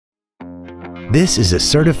This is a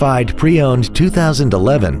certified pre-owned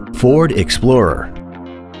 2011 Ford Explorer.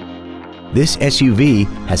 This SUV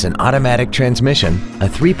has an automatic transmission, a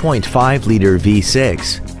 3.5-liter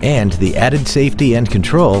V6, and the added safety and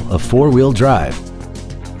control of four-wheel drive.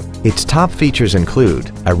 Its top features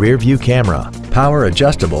include a rear-view camera,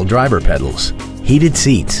 power-adjustable driver pedals, heated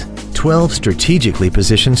seats, 12 strategically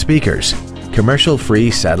positioned speakers,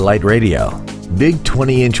 commercial-free satellite radio, big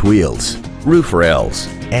 20-inch wheels, roof rails,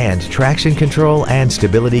 and traction control and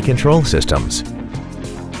stability control systems.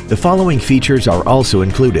 The following features are also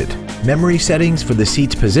included: memory settings for the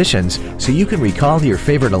seat's positions so you can recall your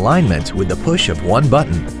favorite alignment with the push of one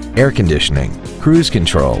button, air conditioning, cruise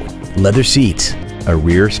control, leather seats, a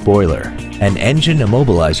rear spoiler, an engine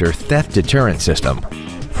immobilizer theft deterrent system,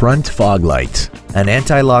 front fog lights, an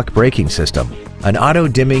anti-lock braking system, an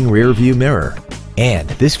auto-dimming rear-view mirror, and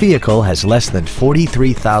this vehicle has less than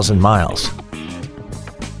 43,000 miles.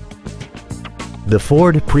 The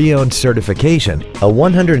Ford Pre-Owned Certification, a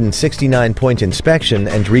 169-point inspection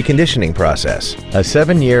and reconditioning process, a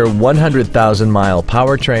 7-year, 100,000-mile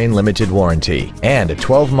powertrain limited warranty, and a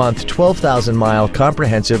 12-month, 12,000-mile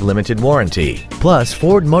comprehensive limited warranty, plus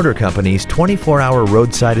Ford Motor Company's 24-hour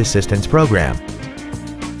roadside assistance program.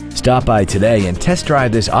 Stop by today and test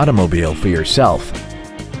drive this automobile for yourself.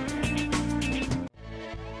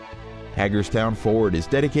 Hagerstown Ford is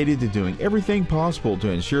dedicated to doing everything possible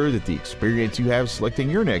to ensure that the experience you have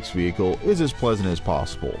selecting your next vehicle is as pleasant as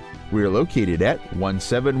possible. We are located at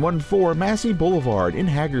 1714 Massey Boulevard in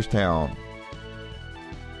Hagerstown.